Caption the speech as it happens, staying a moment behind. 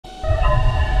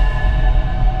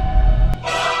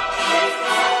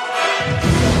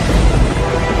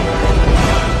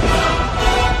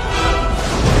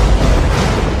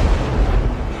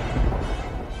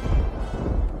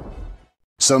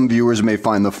Some viewers may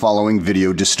find the following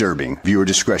video disturbing. Viewer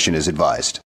discretion is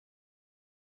advised.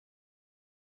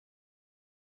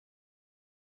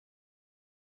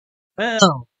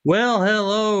 Well,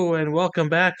 hello and welcome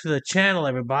back to the channel,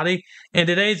 everybody. In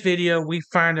today's video, we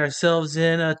find ourselves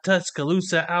in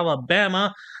Tuscaloosa,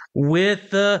 Alabama, with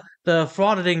the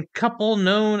fraudulent couple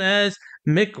known as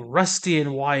McRusty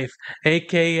and wife,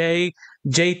 aka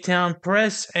J-Town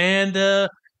Press and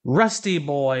Rusty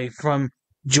Boy from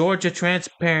Georgia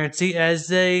Transparency, as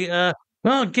they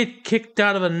get kicked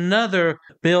out of another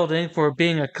building for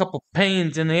being a couple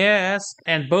pains in the ass,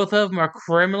 and both of them are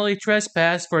criminally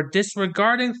trespassed for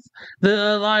disregarding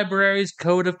the library's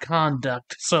code of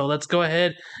conduct. So let's go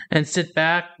ahead and sit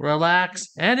back, relax,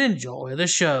 and enjoy the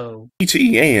show. ET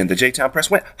and the J-Town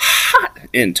Press went hot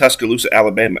in Tuscaloosa,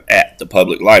 Alabama at the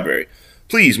public library.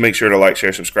 Please make sure to like,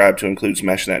 share, subscribe to include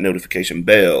smashing that notification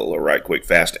bell right quick,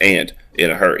 fast, and in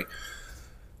a hurry.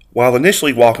 While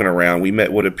initially walking around, we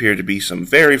met what appeared to be some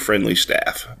very friendly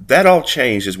staff. That all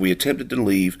changed as we attempted to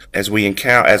leave, as we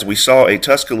saw a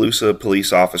Tuscaloosa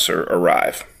police officer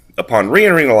arrive. Upon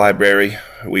re-entering the library,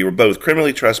 we were both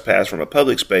criminally trespassed from a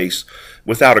public space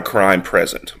without a crime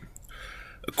present.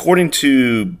 According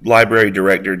to Library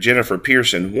Director Jennifer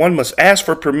Pearson, one must ask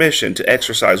for permission to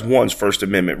exercise one's First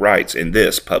Amendment rights in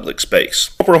this public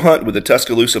space. Corporal Hunt with the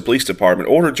Tuscaloosa Police Department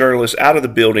ordered journalists out of the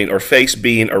building or face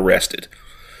being arrested.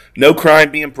 No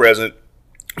crime being present,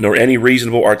 nor any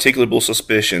reasonable articulable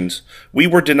suspicions, we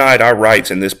were denied our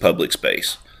rights in this public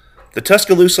space. The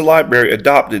Tuscaloosa Library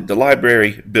adopted the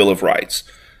Library Bill of Rights.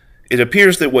 It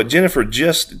appears that what Jennifer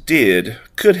just did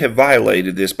could have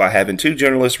violated this by having two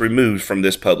journalists removed from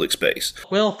this public space.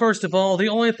 Well, first of all, the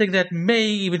only thing that may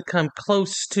even come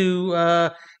close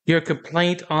to your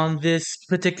complaint on this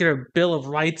particular Bill of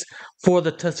Rights for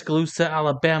the Tuscaloosa,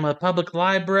 Alabama Public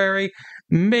Library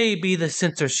may be the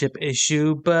censorship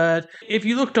issue, but if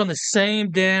you looked on the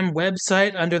same damn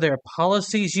website under their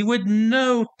policies, you would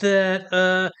note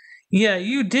that, yeah,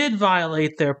 you did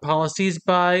violate their policies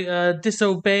by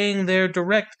disobeying their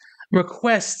direct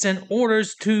requests and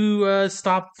orders to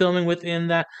stop filming within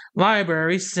that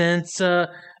library, since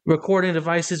recording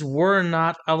devices were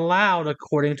not allowed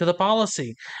according to the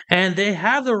policy. And they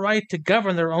have the right to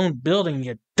govern their own building,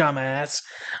 you dumbass.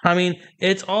 I mean,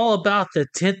 it's all about the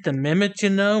 10th Amendment,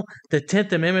 you know? The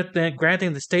 10th Amendment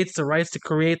granting the states the rights to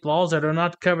create laws that are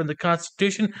not covered in the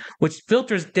Constitution, which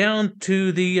filters down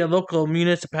to the local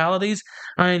municipalities.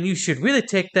 I mean, you should really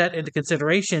take that into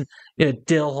consideration, you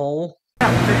dillhole.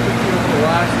 Bring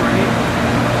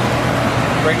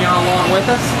y'all along with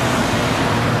us.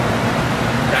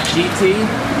 Got GT.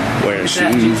 Wearing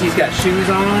shoes. GT's got shoes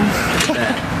on. Look at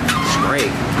that. It's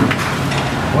great.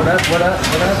 What up, what up,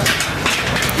 what up?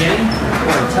 Jenny,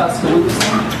 we're in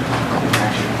Tuscaloosa.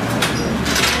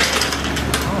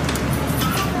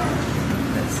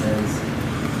 That says...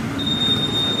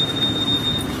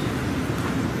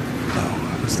 Oh,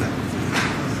 what's that?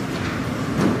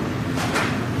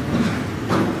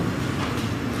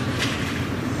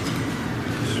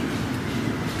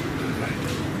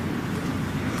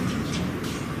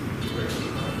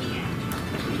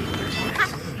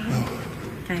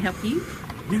 Can I help you?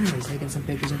 No, he's taking some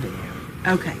pictures and video.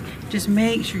 Okay. Just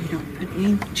make sure you don't put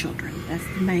any children. That's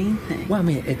the main thing. Well, I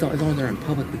mean, as long as they're in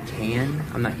public, we can.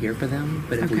 I'm not here for them,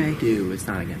 but if we do, it's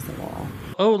not against the law.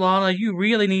 Oh, Lana, you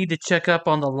really need to check up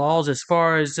on the laws as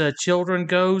far as children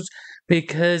goes,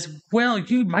 because, well,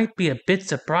 you might be a bit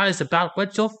surprised about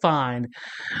what you'll find.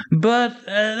 But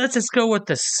let's just go with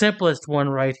the simplest one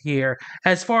right here.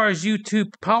 As far as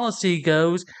YouTube policy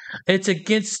goes, it's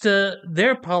against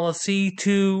their policy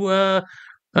to,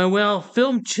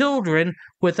 film children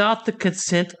without the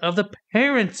consent of the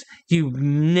parents, you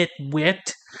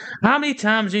nitwit. How many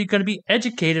times are you going to be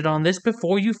educated on this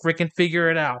before you freaking figure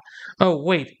it out? Oh,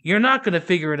 wait, you're not going to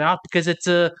figure it out because it's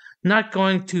not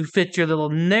going to fit your little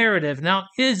narrative. Now,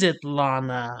 is it,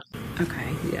 Lana?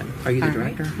 Okay. Yeah. Are you the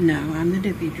director? Right. No, I'm the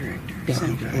deputy director.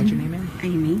 Deputy director. What's your name,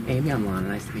 Amy? Amy. Amy, I'm Lana.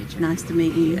 Nice to meet you. Nice to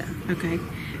meet you. Yeah. Okay.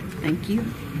 Thank you.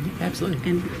 Absolutely.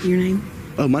 And your name?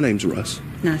 Oh, my name's Russ.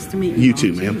 Nice to meet you. You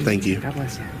too, ma'am. Thank you. God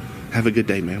bless you. Have a good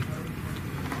day, ma'am.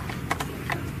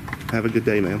 Have a good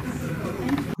day, ma'am.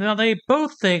 Now, they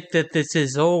both think that this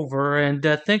is over and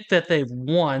think that they've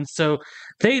won, so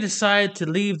they decide to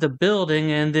leave the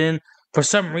building, and then, for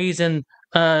some reason,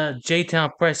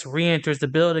 J-Town Press re-enters the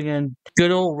building, and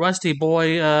good old Rusty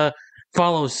Boy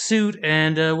follows suit,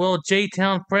 and,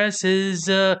 J-Town Press is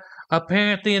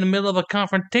apparently in the middle of a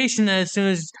confrontation as soon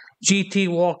as GT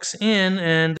walks in,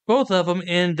 and both of them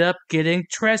end up getting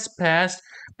trespassed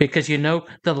because,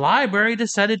 the library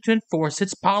decided to enforce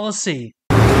its policy.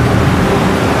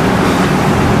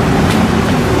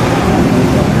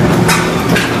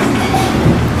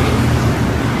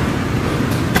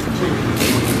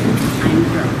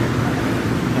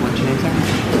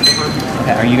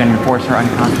 enforce her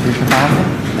unconstitutional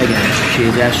policy? Again, she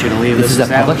has asked you to leave This is a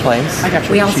public place. I got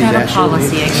you. We also She's have a asked you to leave,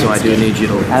 policy so I do against need you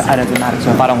to leave. That doesn't matter.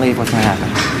 So if I don't leave, what's going to happen?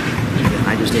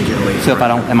 I just need you to leave. So if I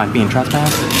don't, am I being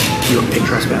trespassed? You are being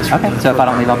trespassed. Okay. So if I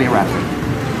don't leave, I'll be arrested.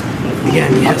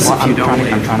 Again, yes, Well, if you don't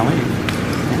leave. I'm trying to leave.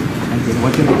 Thank you.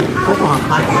 What's your name? Hold on.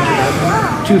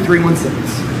 2316.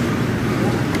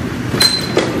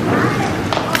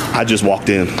 I just walked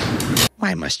in.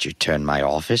 Why must you turn my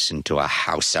office into a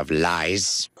house of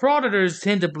lies? Frauditors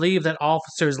tend to believe that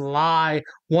officers lie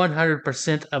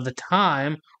 100% of the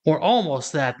time, or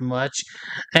almost that much,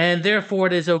 and therefore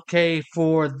it is okay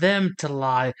for them to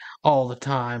lie all the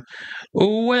time.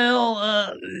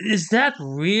 Well, is that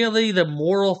really the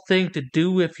moral thing to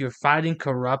do if you're fighting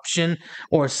corruption,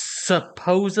 or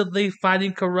supposedly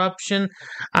fighting corruption?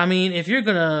 I mean, if you're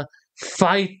gonna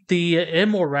fight the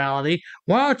immorality,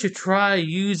 why don't you try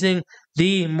using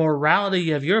the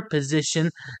morality of your position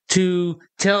to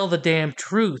tell the damn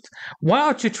truth? Why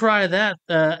don't you try that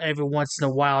every once in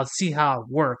a while and see how it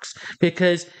works?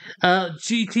 Because,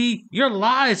 GT, your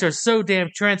lies are so damn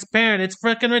transparent, it's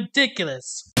freaking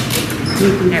ridiculous.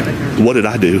 You can get with her. What did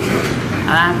I do?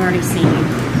 I've already seen you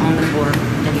on the board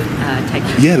take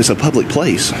your Yeah, it's a public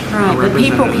place. Right, but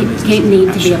people can't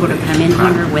need to be able to come in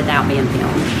here without being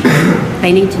filmed.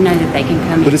 They need to know that they can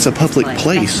come in. But it's a public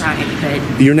place. That's right,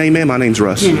 but Your name, ma'am? My name's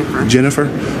Russ. Jennifer. Jennifer?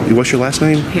 What's your last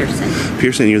name? Pearson.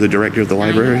 Pearson, you're the director of the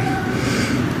library?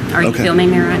 Are you Okay. filming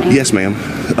me right now? Yes, ma'am.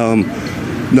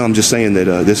 No, I'm just saying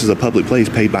that this is a public place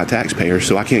paid by taxpayers,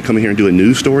 so I can't come in here and do a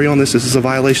news story on this. This is a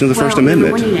violation of the First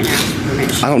Amendment. Well, we need to ask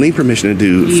permission. I don't need permission to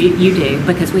do. You do,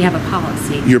 because we have a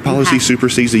policy. Your policy You have-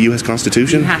 supersedes the U.S.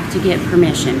 Constitution? You have to get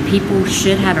permission. People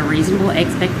should have a reasonable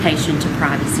expectation to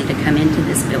privacy to come into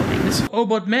this building. Oh,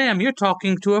 but ma'am, you're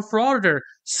talking to a frauditor,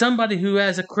 somebody who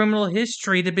has a criminal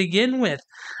history to begin with.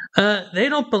 They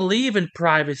don't believe in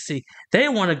privacy. They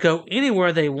want to go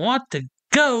anywhere they want to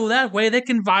go. That way they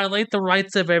can violate the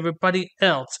rights of everybody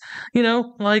else. You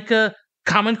know, like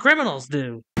common criminals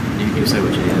do. You say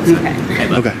what you need to say. Okay.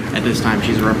 But Okay. At this time,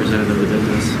 she's a representative of the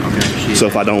business. Okay. So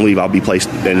if I don't leave, I'll be placed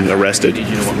and arrested. Need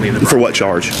you to leave the For what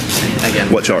property. charge?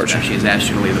 Again, What charge? She's asked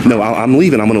you to leave the No, I'm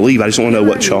leaving. I'm going to leave. I just want to know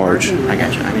what charge. I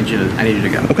got you. I need you to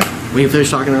go. Okay. We can finish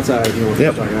talking outside if you want to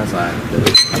Yep. finish talking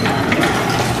outside.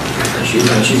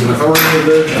 She's an authority of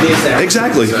the establishment.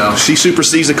 Exactly. So. She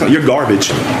supersedes the. You're garbage.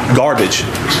 Garbage.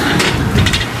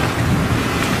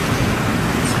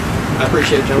 I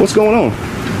appreciate you. What's going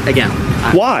on? Again?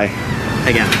 Why?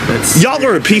 Again, that's. Y'all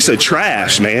are a piece of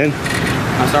trash, man.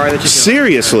 I'm sorry that you feel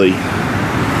Seriously.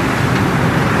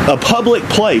 A public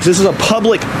place. This is a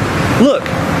public. Look.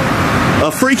 A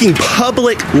freaking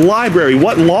public library.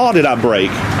 What law did I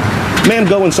break? Ma'am,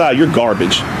 go inside. You're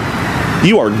garbage.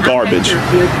 You are garbage.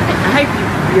 I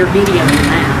hope you're videoing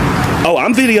that. Oh,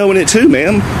 I'm videoing it too,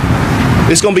 ma'am.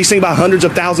 It's going to be seen by hundreds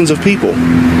of thousands of people.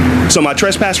 So my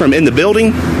trespass from in the building,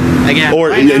 Again, or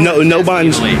right now,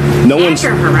 nobody's, no one's.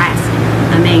 You're harassing.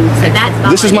 I mean, so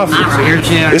that's This is my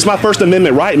right. it's my First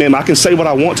Amendment right, ma'am. I can say what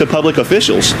I want to public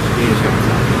officials.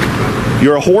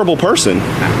 You're a horrible person.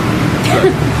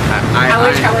 I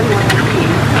wish I were more like you.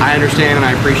 I understand and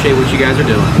I appreciate what you guys are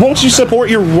doing. Won't you support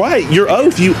your right, your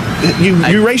oath? You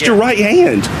raised your right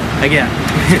hand. Again,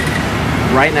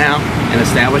 right now, an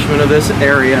establishment of this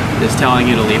area is telling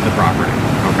you to leave the property.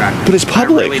 Okay. But it's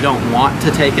public. I really don't want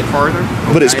to take it farther.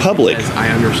 Okay, But it's public. because I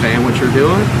understand what you're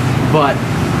doing, but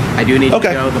I do need Okay.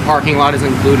 to go. The parking lot is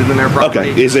included in their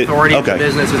property. Okay. Is it The authority of okay? the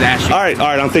business is asked you. All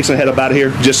right. I'm fixing to head up out of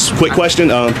here. Just quick question: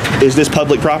 is this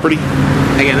public property?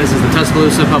 Again, this is the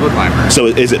Tuscaloosa Public Library. So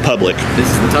is it public? This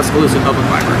is the Tuscaloosa Public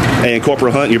Library. And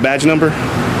Corporal Hunt, your badge number?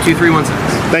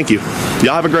 2316. Thank you.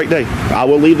 Y'all have a great day. I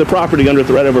will leave the property under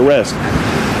threat of arrest.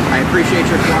 I appreciate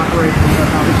your cooperation with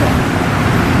our conversation.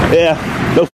 Yeah.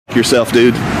 Go f yourself,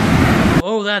 dude.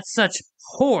 Oh, that's such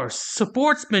horse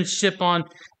sportsmanship on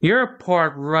your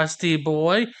part, Rusty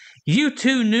boy. You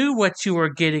two knew what you were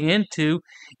getting into.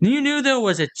 You knew there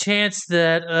was a chance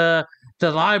that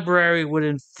the library would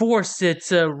enforce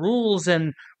its rules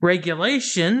and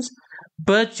regulations,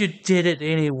 but you did it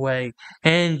anyway,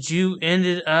 and you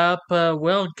ended up,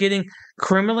 getting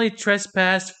criminally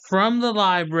trespassed from the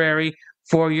library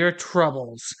for your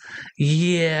troubles.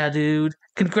 Yeah, dude.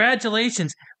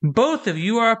 Congratulations. Both of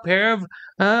you are a pair of,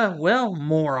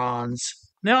 morons.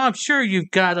 Now, I'm sure you've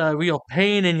got a real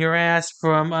pain in your ass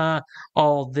from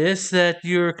all this, that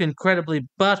you're incredibly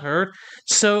butthurt.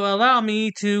 So allow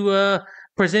me to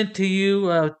present to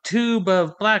you a tube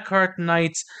of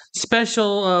BlackHartKnight's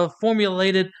special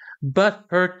formulated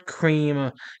butthurt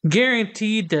cream,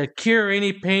 guaranteed to cure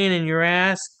any pain in your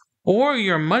ass or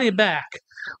your money back.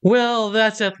 Well,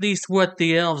 that's at least what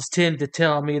the elves tend to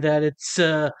tell me, that it's,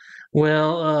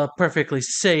 perfectly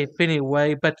safe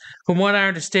anyway. But from what I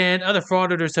understand, other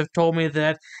frauditors have told me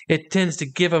that it tends to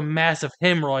give them massive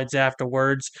hemorrhoids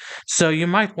afterwards, so you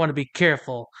might want to be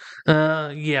careful.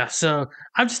 Yeah, so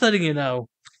I'm just letting you know.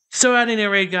 So at any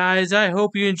rate, guys, I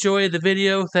hope you enjoyed the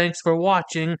video. Thanks for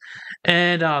watching,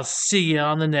 and I'll see you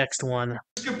on the next one.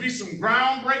 This could be some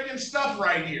groundbreaking stuff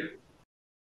right here.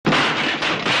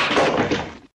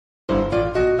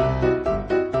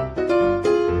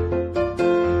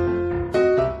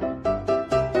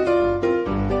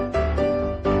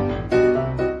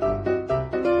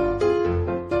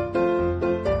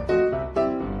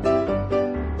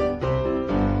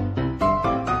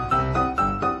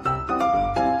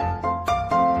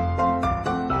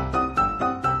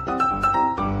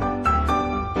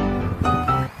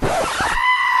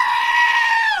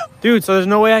 Dude, so there's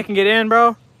no way I can get in,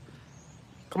 bro?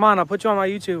 Come on, I'll put you on my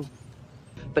YouTube.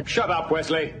 But shut up,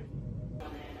 Wesley.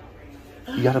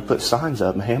 You gotta put signs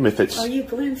up, ma'am, if it's... Are you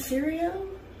Glenn Serio?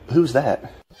 Who's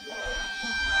that?